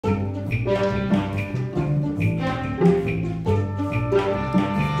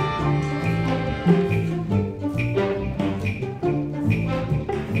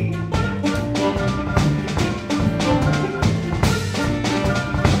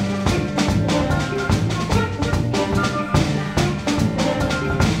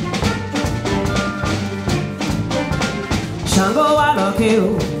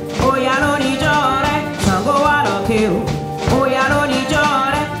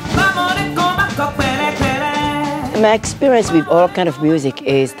My experience with all kind of music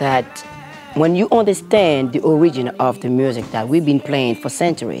is that when you understand the origin of the music that we've been playing for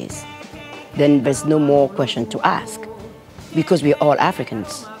centuries, then there's no more question to ask, because we're all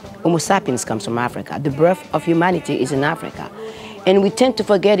Africans. Homo sapiens comes from Africa. The birth of humanity is in Africa. And we tend to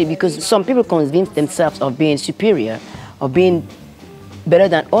forget it because some people convince themselves of being superior, of being better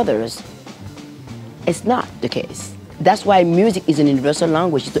than others. It's not the case. That's why music is an universal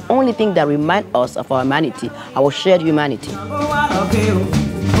language. It's the only thing that reminds us of our humanity, our shared humanity.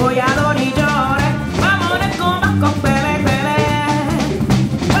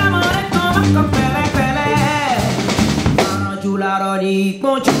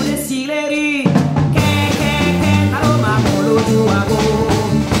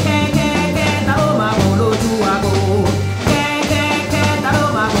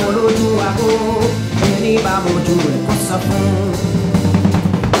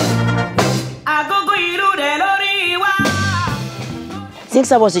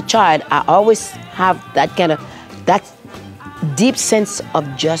 Since I was a child, I always have that deep sense of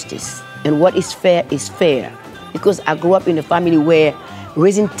justice, and what is fair, because I grew up in a family where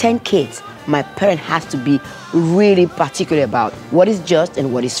raising 10 kids, my parent has to be really particular about what is just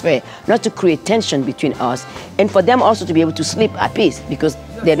and what is fair, not to create tension between us, and for them also to be able to sleep at peace, because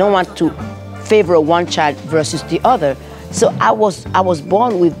they don't want to favor one child versus the other. So I was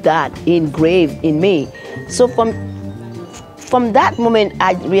born with that engraved in me. So from that moment,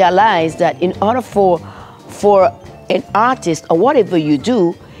 I realized that in order for an artist or whatever you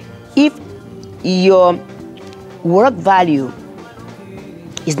do, if your work value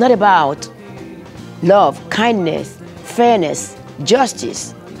is not about love, kindness, fairness,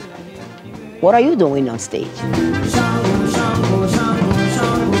 justice, what are you doing on stage? Shango, Shango, Shango.